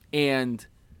 And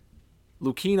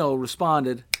Lucchino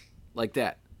responded like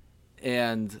that.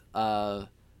 And I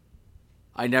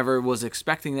never was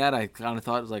expecting that. I kind of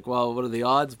thought it was like, well, what are the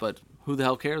odds? But who the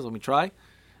hell cares? Let me try.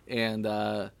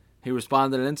 And he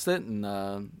responded an instant, and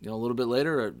a little bit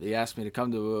later, he asked me to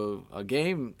come to a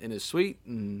game in his suite,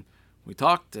 and we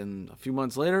talked. And a few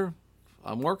months later,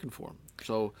 I'm working for him.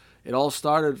 So it all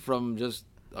started from just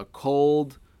a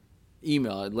cold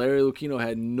email. Larry Lucchino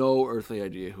had no earthly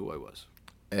idea who I was.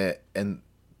 And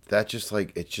that just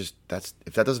like that's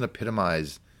if that doesn't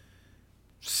epitomize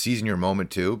seizing your moment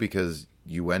too, because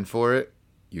you went for it,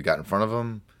 you got in front of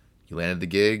him, you landed the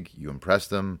gig, you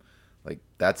impressed them. Like,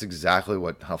 that's exactly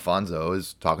what Alfonso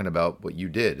is talking about, what you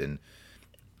did. And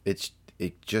it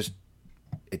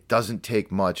doesn't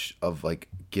take much of like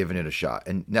giving it a shot.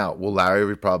 And now, will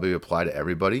Larry probably apply to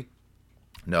everybody?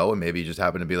 No, and maybe you just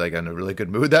happened to be like in a really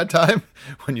good mood that time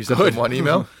when you sent him one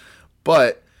email.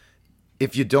 But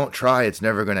if you don't try, it's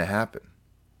never going to happen.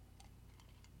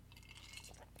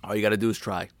 All you got to do is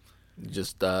try.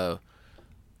 Just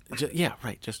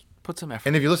put some effort.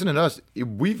 And if you're listening to us,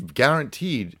 we've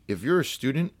guaranteed, if you're a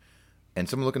student and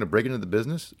someone looking to break into the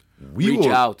business, we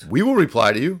will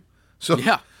reply to you. So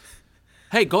yeah.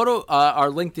 Hey, go to our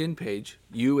LinkedIn page,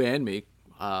 you and me,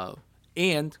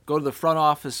 and go to the Front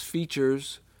Office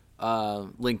Features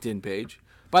LinkedIn page.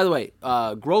 By the way,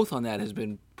 growth on that has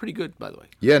been pretty good, by the way.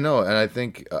 Yeah, no, and I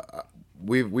think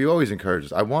we always encourage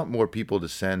this. I want more people to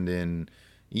send in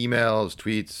emails,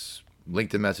 tweets,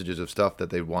 LinkedIn messages of stuff that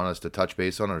they want us to touch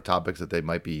base on, or topics that they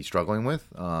might be struggling with.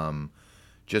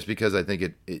 Just because I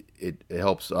think it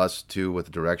helps us too with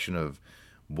the direction of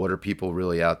what are people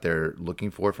really out there looking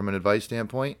for from an advice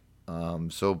standpoint.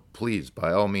 So please,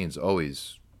 by all means,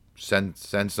 always send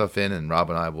stuff in, and Rob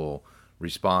and I will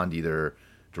respond either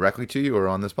directly to you or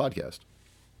on this podcast.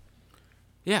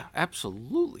 Yeah,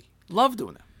 absolutely. Love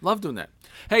doing that.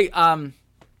 Hey,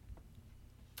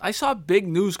 I saw big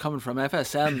news coming from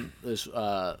FSM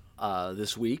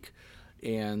this week,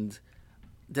 and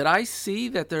did I see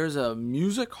that there's a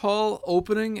music hall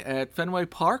opening at Fenway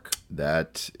Park?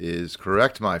 That is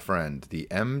correct, my friend. The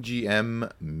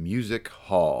MGM Music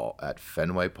Hall at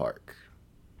Fenway Park.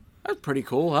 That's pretty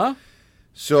cool, huh?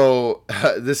 So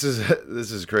this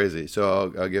is crazy.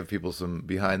 So I'll give people some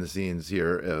behind the scenes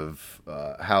here of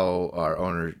how our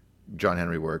owner John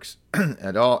Henry works.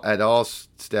 It all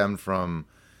stemmed from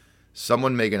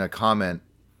someone making a comment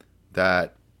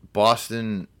that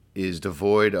Boston is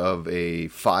devoid of a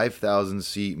 5,000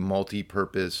 seat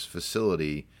multi-purpose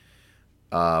facility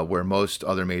where most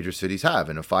other major cities have.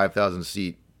 And a 5,000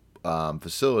 seat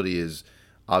facility is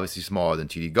obviously smaller than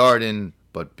TD Garden,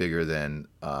 but bigger than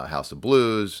House of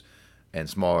Blues and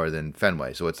smaller than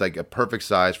Fenway. So it's like a perfect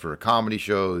size for comedy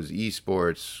shows,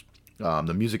 esports,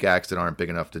 the music acts that aren't big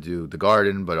enough to do the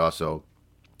Garden, but also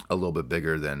a little bit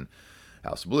bigger than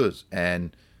House of Blues.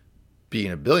 And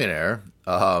being a billionaire,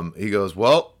 he goes,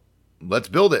 well, let's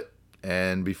build it.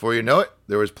 And before you know it,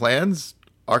 there was plans,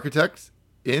 architects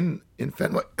in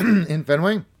Fenway, in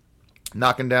Fenway,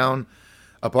 knocking down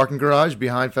a parking garage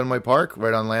behind Fenway Park,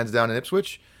 right on Lansdowne and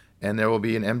Ipswich, and there will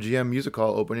be an MGM Music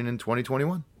Hall opening in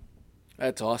 2021.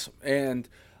 That's awesome. And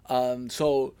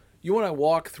so you want to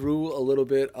walk through a little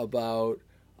bit about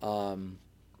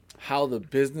how the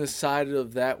business side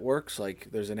of that works? Like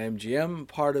there's an MGM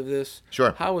part of this.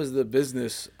 Sure. How is the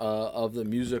business of the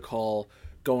music hall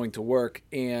going to work,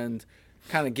 and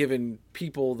kind of giving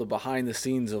people the behind the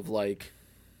scenes of like,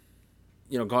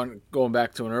 you know, going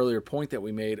back to an earlier point that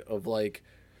we made of like,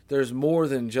 there's more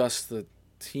than just the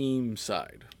team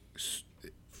side.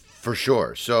 For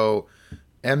sure. So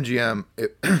MGM,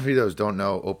 if you those don't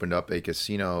know, opened up a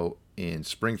casino in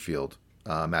Springfield,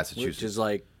 Massachusetts. Which is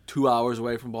like 2 hours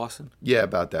away from Boston. Yeah,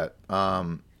 about that.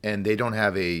 And they don't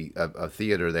have a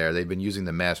theater there. They've been using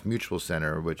the Mass Mutual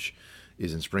Center, which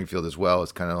is in Springfield as well.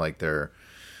 It's kind of like their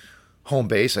home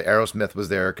base. Aerosmith was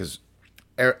there because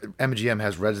MGM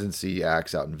has residency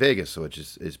acts out in Vegas, so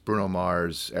it's Bruno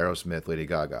Mars, Aerosmith, Lady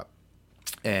Gaga.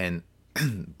 And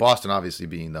Boston, obviously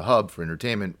being the hub for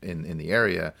entertainment in the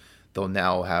area, they'll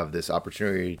now have this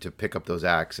opportunity to pick up those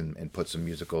acts and put some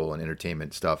musical and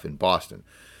entertainment stuff in Boston.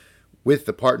 With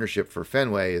the partnership for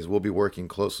Fenway is we'll be working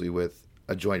closely with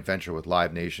a joint venture with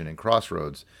Live Nation and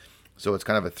Crossroads. So it's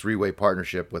kind of a three-way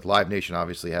partnership with Live Nation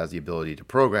obviously has the ability to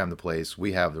program the place.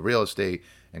 We have the real estate,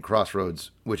 and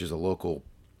Crossroads, which is a local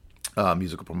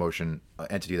musical promotion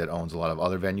entity that owns a lot of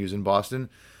other venues in Boston,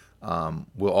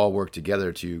 will all work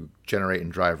together to generate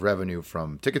and drive revenue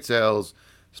from ticket sales,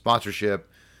 sponsorship,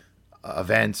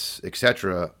 events,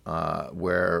 etc.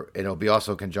 Where it'll be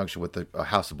also in conjunction with the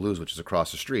House of Blues, which is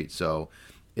across the street. So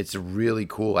it's a really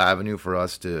cool avenue for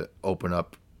us to open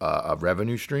up a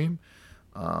revenue stream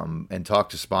and talk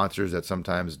to sponsors that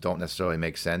sometimes don't necessarily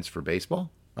make sense for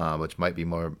baseball, which might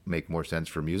make more sense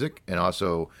for music, and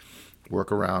also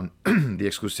work around the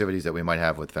exclusivities that we might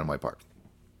have with Fenway Park.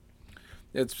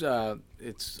 It's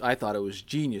I thought it was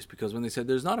genius because when they said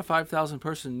there's not a 5,000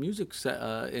 person music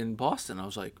set in Boston, I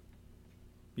was like,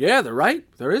 yeah, they're right.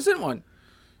 There isn't one.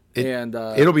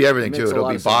 It'll be everything too. It'll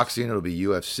be boxing. It'll be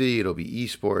UFC. It'll be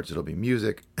esports. It'll be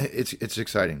music. It's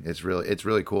exciting. It's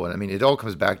really cool. And I mean, it all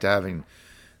comes back to having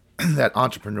that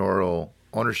entrepreneurial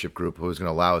ownership group who is going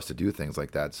to allow us to do things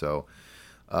like that. So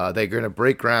they're going to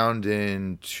break ground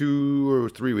in 2 or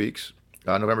 3 weeks,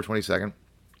 November 22nd.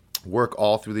 Work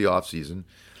all through the off season.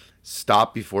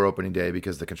 Stop before opening day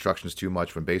because the construction is too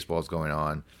much when baseball is going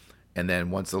on. And then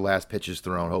once the last pitch is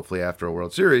thrown, hopefully after a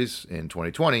World Series in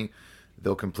 2020,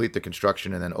 they'll complete the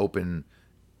construction and then open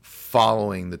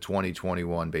following the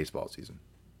 2021 baseball season.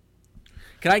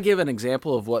 Can I give an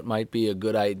example of what might be a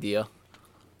good idea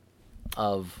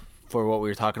for what we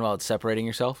were talking about, separating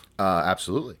yourself?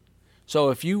 Absolutely. So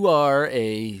if you are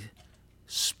a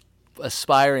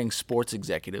aspiring sports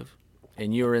executive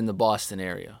and you're in the Boston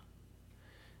area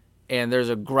and there's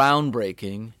a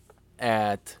groundbreaking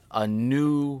at a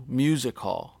new music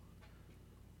hall,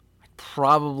 I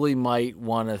probably might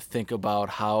want to think about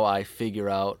how I figure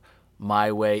out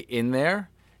my way in there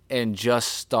and just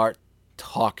start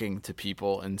talking to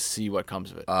people and see what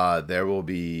comes of it. There will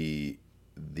be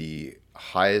the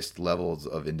highest levels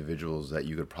of individuals that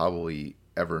you could probably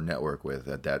ever network with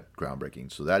at that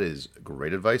groundbreaking. So that is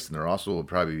great advice. And there also will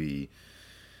probably be,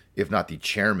 if not the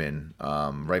chairman,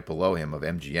 right below him of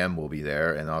MGM will be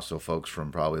there, and also folks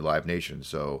from probably Live Nation.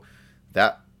 So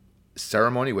that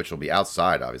ceremony, which will be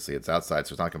outside, obviously it's outside,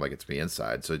 so it's not going to like it's be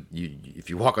inside. So if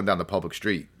you walk on down the public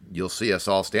street, you'll see us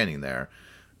all standing there.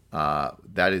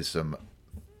 That is some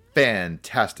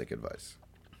fantastic advice.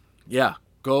 Yeah,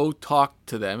 go talk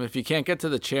to them. If you can't get to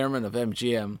the chairman of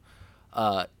MGM,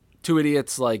 two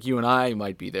idiots like you and I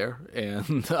might be there,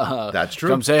 and That's true.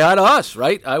 come say hi to us,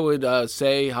 right? I would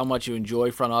say how much you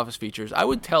enjoy front office features. I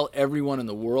would tell everyone in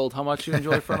the world how much you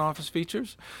enjoy front office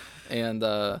features, and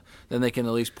then they can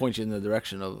at least point you in the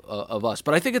direction of us.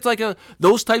 But I think it's like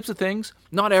those types of things.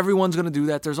 Not everyone's going to do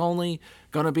that. There's only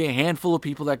going to be a handful of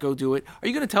people that go do it. Are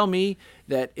you going to tell me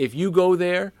that if you go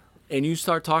there and you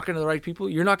start talking to the right people,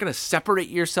 you're not going to separate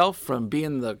yourself from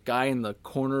being the guy in the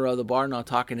corner of the bar not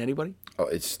talking to anybody? Oh,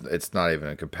 it's not even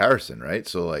a comparison, right?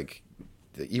 So like,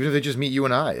 even if they just meet you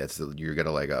and I, you're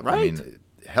gonna leg up. Right. I mean,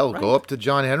 hell, go up to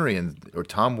John Henry or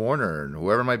Tom Warner and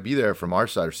whoever might be there from our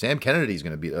side, or Sam Kennedy's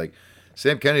gonna be like.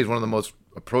 Sam Kennedy is one of the most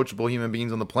approachable human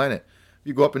beings on the planet. If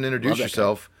you go up and introduce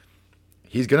yourself,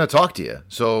 he's gonna talk to you.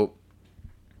 So,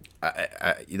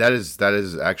 that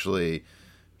is actually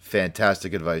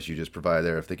fantastic advice you just provided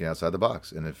there of thinking outside the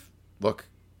box. And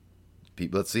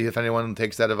let's see if anyone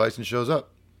takes that advice and shows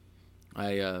up.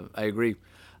 I agree.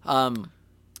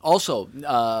 Also,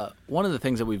 one of the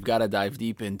things that we've got to dive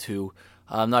deep into,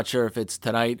 I'm not sure if it's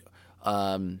tonight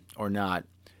or not,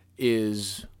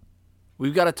 is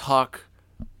we've got to talk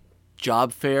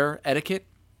job fair etiquette.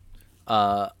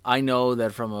 I know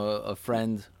that from a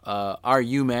friend, our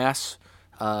UMass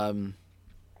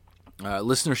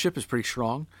listenership is pretty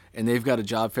strong, and they've got a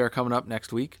job fair coming up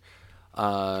next week.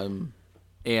 And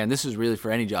this is really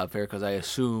for any job fair because I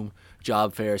assume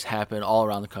job fairs happen all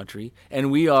around the country.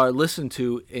 And we are listened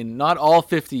to in not all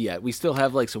 50 yet. We still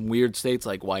have like some weird states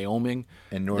like Wyoming.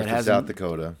 And North and South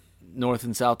Dakota. North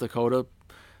and South Dakota.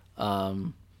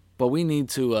 But we need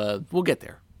to, we'll get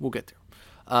there.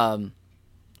 What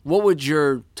would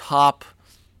your top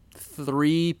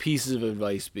 3 pieces of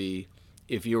advice be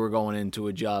if you were going into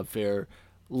a job fair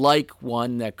like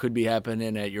one that could be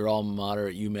happening at your alma mater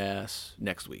at UMass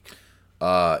next week?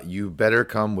 You better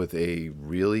come with a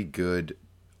really good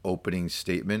opening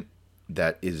statement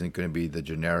that isn't going to be the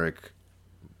generic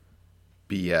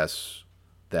BS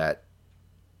that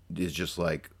is just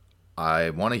like, I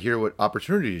want to hear what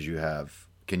opportunities you have.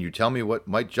 Can you tell me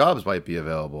what jobs might be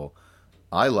available?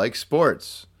 I like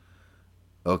sports.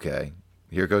 Okay,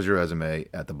 here goes your resume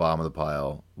at the bottom of the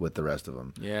pile with the rest of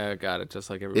them. Yeah, I got it. Just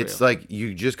like everybody It's else. like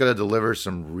you just got to deliver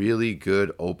some really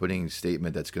good opening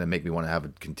statement that's going to make me want to have a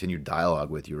continued dialogue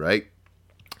with you, right?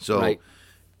 So Right.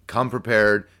 Come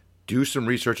prepared. Do some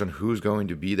research on who's going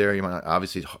to be there. You might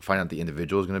obviously find out the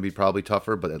individual is going to be probably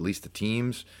tougher, but at least the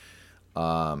teams.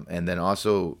 And then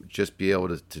also just be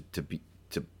able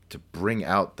to bring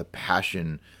out the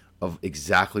passion of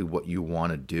exactly what you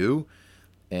want to do,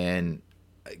 and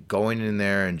going in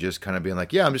there and just kind of being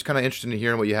like, yeah, I'm just kind of interested in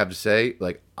hearing what you have to say.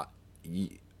 Like,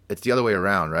 it's the other way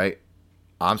around, right?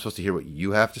 I'm supposed to hear what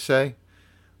you have to say.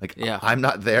 Like, Yeah. I'm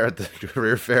not there at the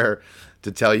career fair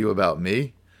to tell you about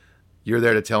me. You're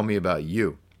there to tell me about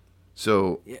you.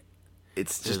 So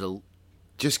it's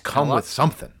just come with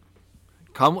something.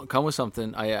 Come with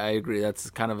something. I agree.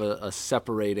 That's kind of a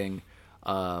separating,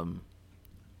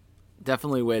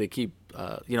 definitely way to keep.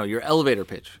 Your elevator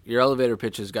pitch. Your elevator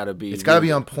pitch has got to be. It's got to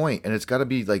be on point, and it's got to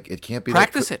be like, it can't be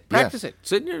Practice that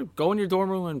it. Go in your dorm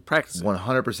room and practice it.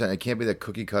 100%. It can't be that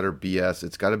cookie cutter BS.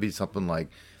 It's got to be something like,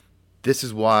 this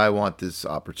is why I want this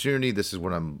opportunity. This is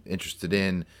what I'm interested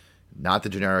in. Not the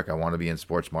generic, I want to be in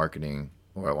sports marketing,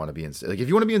 or I want to be in, like, if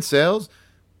you want to be in sales,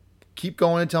 keep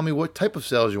going and tell me what type of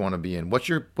sales you want to be in. What's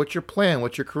your plan?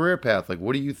 What's your career path? Like,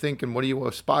 what do you think and what do you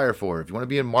aspire for? If you want to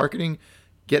be in marketing,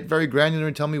 get very granular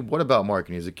and tell me, what about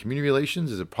marketing? Is it community relations?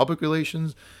 Is it public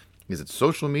relations? Is it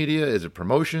social media? Is it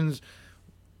promotions?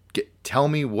 Tell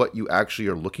me what you actually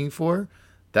are looking for.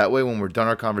 That way, when we're done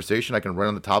our conversation, I can run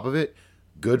on the top of it.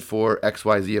 Good for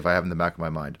XYZ if I have in the back of my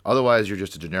mind. Otherwise, you're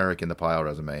just a generic in the pile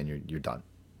resume and you're done.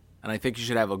 And I think you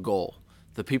should have a goal.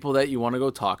 The people that you want to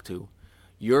go talk to,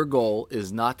 your goal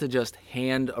is not to just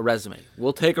hand a resume.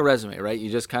 We'll take a resume, right? You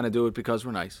just kind of do it because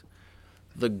we're nice.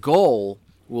 The goal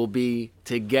will be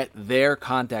to get their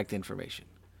contact information,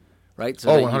 right?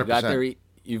 So that 100%.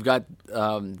 You've got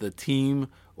the team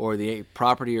or the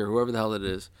property or whoever the hell it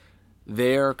is,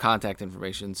 their contact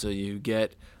information. So you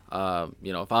get,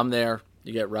 if I'm there,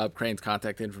 you get Rob Crane's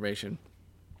contact information.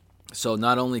 So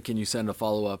not only can you send a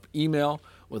follow-up email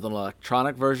with an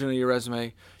electronic version of your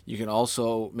resume, you can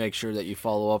also make sure that you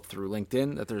follow up through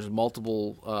LinkedIn, that there's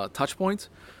multiple touch points.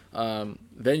 Then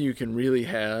you can really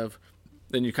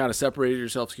then you kind of separated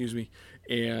yourself,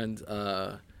 and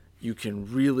you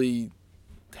can really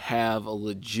have a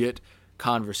legit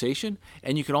conversation.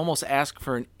 And you can almost ask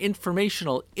for an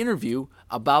informational interview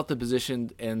about the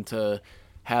position and to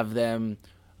have them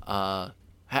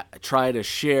try to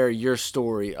share your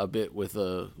story a bit with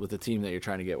the team that you're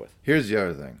trying to get with. Here's the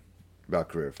other thing about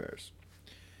career fairs.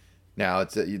 Now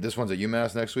this one's at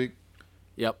UMass next week.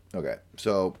 Yep. Okay,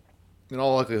 so in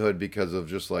all likelihood, because of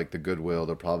just like the goodwill,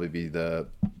 there'll probably be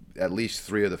at least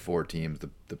 3 of the 4 teams: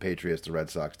 the Patriots, the Red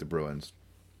Sox, the Bruins,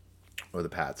 or the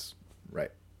Pats.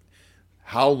 Right.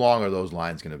 How long are those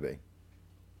lines going to be?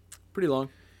 Pretty long.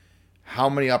 How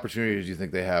many opportunities do you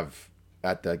think they have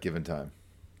at that given time?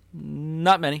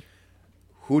 Not many.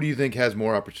 Who do you think has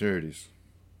more opportunities?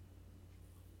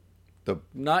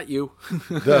 Not you.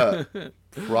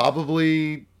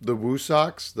 Probably the Woo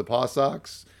Sox, the Paw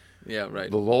Sox, Yeah, right.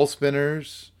 the Lowell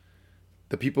Spinners,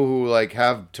 the people who like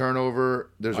have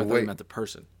turnover. There's I a thought way. you meant the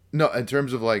person. No, in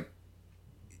terms of like,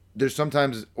 there's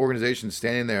sometimes organizations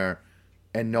standing there,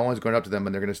 and no one's going up to them,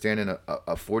 and they're going to stand in a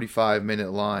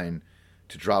 45-minute line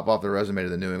to drop off their resume to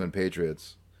the New England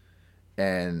Patriots.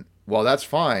 And while that's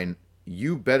fine,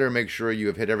 you better make sure you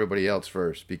have hit everybody else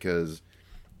first, because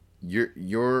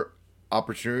your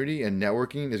opportunity and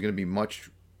networking is going to be much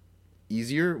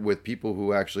easier with people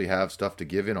who actually have stuff to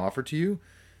give and offer to you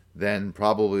than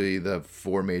probably the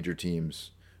 4 major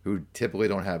teams who typically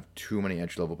don't have too many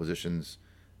entry-level positions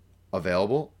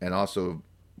available, and also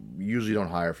usually don't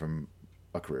hire from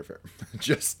a career fair.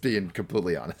 Just being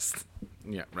completely honest.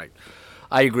 Yeah, right.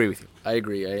 I agree with you. I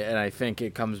agree. And I think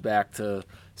it comes back to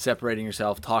separating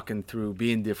yourself, talking through,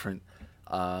 being different.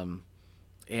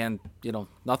 And,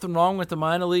 nothing wrong with the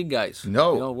minor league guys.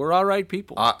 No. We're all right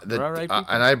people. We're all right people.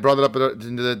 And I brought it up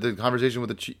into the conversation with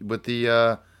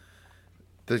the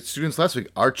students last week.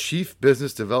 Our chief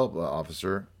business development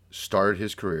officer started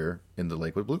his career in the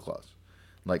Lakewood Blue Claws.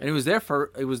 And he was there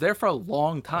for a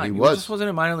long time. He was. Just wasn't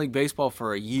in minor league baseball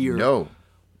for a year. No.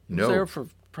 He was there for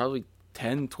probably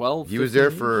 10, 12, He was 15 there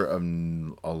years. for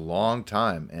a long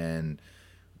time and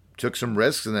took some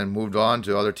risks, and then moved on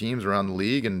to other teams around the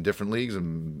league and different leagues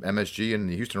and MSG and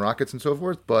the Houston Rockets and so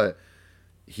forth. But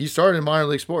he started in minor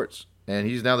league sports, and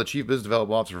he's now the chief business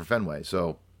development officer for Fenway.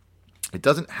 So it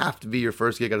doesn't have to be your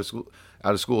first gig out of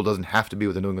school. It doesn't have to be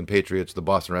with the New England Patriots, the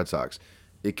Boston Red Sox.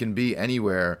 It can be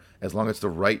anywhere as long as it's the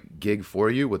right gig for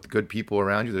you with good people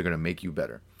around you that are going to make you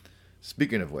better.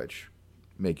 Speaking of which,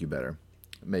 make you better,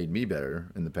 made me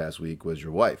better in the past week was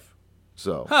your wife.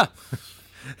 So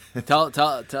Tell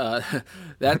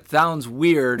that sounds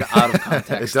weird out of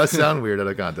context. it does sound weird out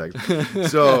of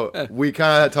context. So we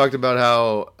kind of talked about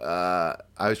how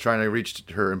I was trying to reach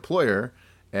her employer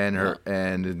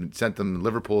and sent them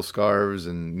Liverpool scarves,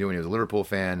 and knew he was a Liverpool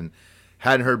fan, and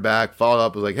hadn't heard back. Followed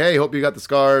up, was like, "Hey, hope you got the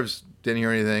scarves." Didn't hear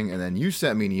anything, and then you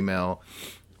sent me an email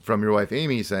from your wife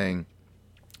Amy saying,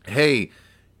 "Hey,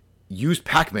 use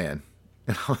Pac-Man."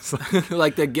 And I was like,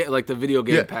 like the video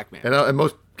game Pac-Man. And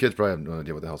most kids probably have no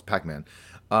idea what the hell is Pac-Man.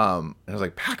 And I was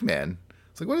like, Pac-Man?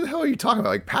 It's like, what the hell are you talking about?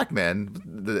 Like, Pac-Man?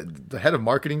 The head of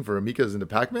marketing for Amika's into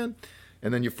Pac-Man?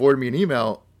 And then you forwarded me an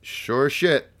email. Sure as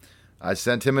shit. I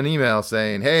sent him an email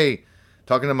saying, hey,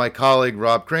 talking to my colleague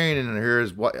Rob Crane, and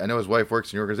I know his wife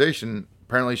works in your organization.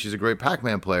 Apparently she's a great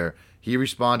Pac-Man player. He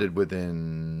responded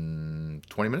within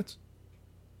 20 minutes.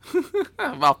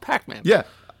 About Pac-Man. Yeah.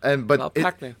 But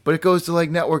it goes to like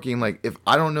networking. Like, if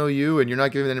I don't know you and you're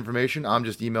not giving that information, I'm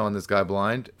just emailing this guy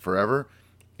blind forever,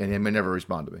 and he may never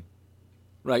respond to me.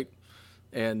 Right.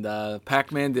 And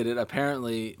Pac-Man did it.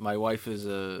 Apparently, my wife is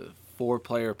a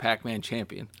 4-player Pac-Man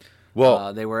champion.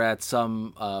 Well, they were at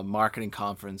some marketing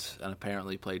conference and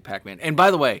apparently played Pac-Man. And by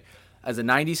the way, as a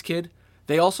 90s kid,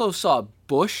 they also saw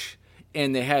Bush,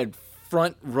 and they had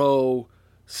front row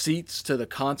seats to the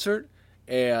concert.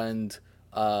 And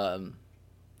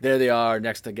there they are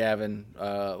next to Gavin.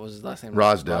 What was his last name?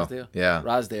 Rosdale. Yeah.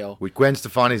 Rosdale. With Gwen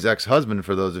Stefani's ex-husband,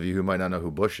 for those of you who might not know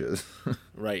who Bush is.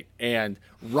 Right. And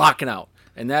rocking out.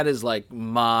 And that is like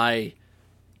my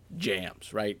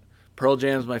jams, right? Pearl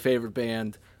Jam's my favorite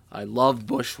band. I loved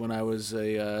Bush when I was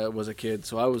a kid.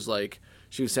 So I was like,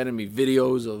 she was sending me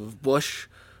videos of Bush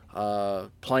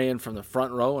playing from the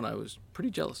front row, and I was pretty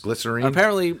jealous. Glycerine?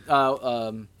 Apparently,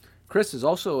 Chris is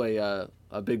also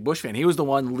a big Bush fan. He was the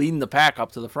one leading the pack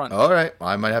up to the front. All right.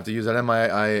 I might have to use that in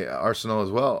my arsenal as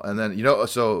well. And then,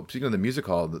 so speaking of the music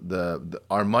hall,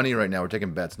 our money right now, we're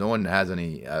taking bets. No one has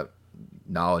any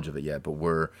knowledge of it yet, but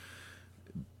we're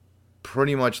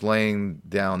pretty much laying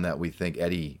down that we think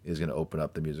Eddie is going to open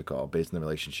up the music hall based on the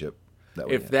relationship that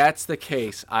we have. If that's the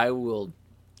case, I will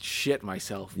shit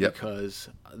myself because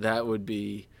that would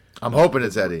be... I'm hoping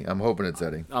it's Eddie.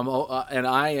 And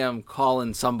I am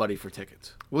calling somebody for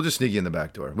tickets. We'll just sneak you in the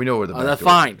back door. We know where the back door is.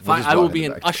 Fine. We'll I will be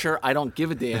an usher. I don't give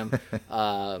a damn.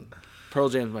 Pearl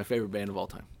Jam's my favorite band of all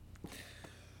time.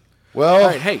 Well, all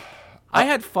right, hey, I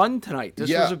had fun tonight.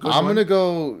 This was a good one. I'm going to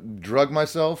go drug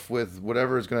myself with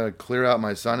whatever is going to clear out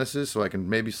my sinuses so I can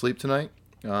maybe sleep tonight.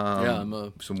 Yeah, I'm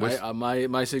a, some whis-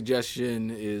 my suggestion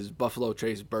is Buffalo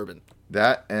Trace bourbon.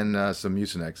 that and some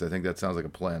Mucinex. I think that sounds like a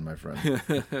plan, my friend.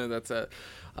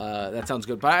 That sounds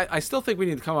good. But I still think we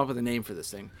need to come up with a name for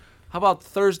this thing. How about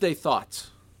Thursday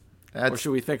Thoughts? Or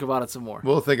should we think about it some more?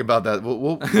 We'll think about that.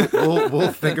 We'll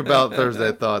think about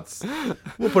Thursday Thoughts.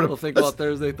 We'll think about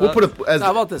Thursday Thoughts. We'll put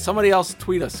how about this? Somebody else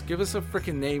tweet us. Give us a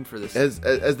freaking name for this.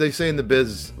 as they say in the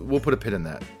biz. We'll put a pin in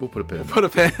that. We'll put a pin. Put a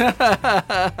pin.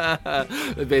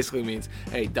 It basically means,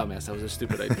 hey, dumbass, that was a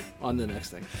stupid idea. On the next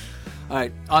thing. All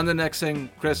right, on the next thing,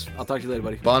 Chris, I'll talk to you later,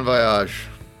 buddy. Bon voyage.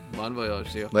 Bon voyage.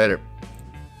 See you. Later.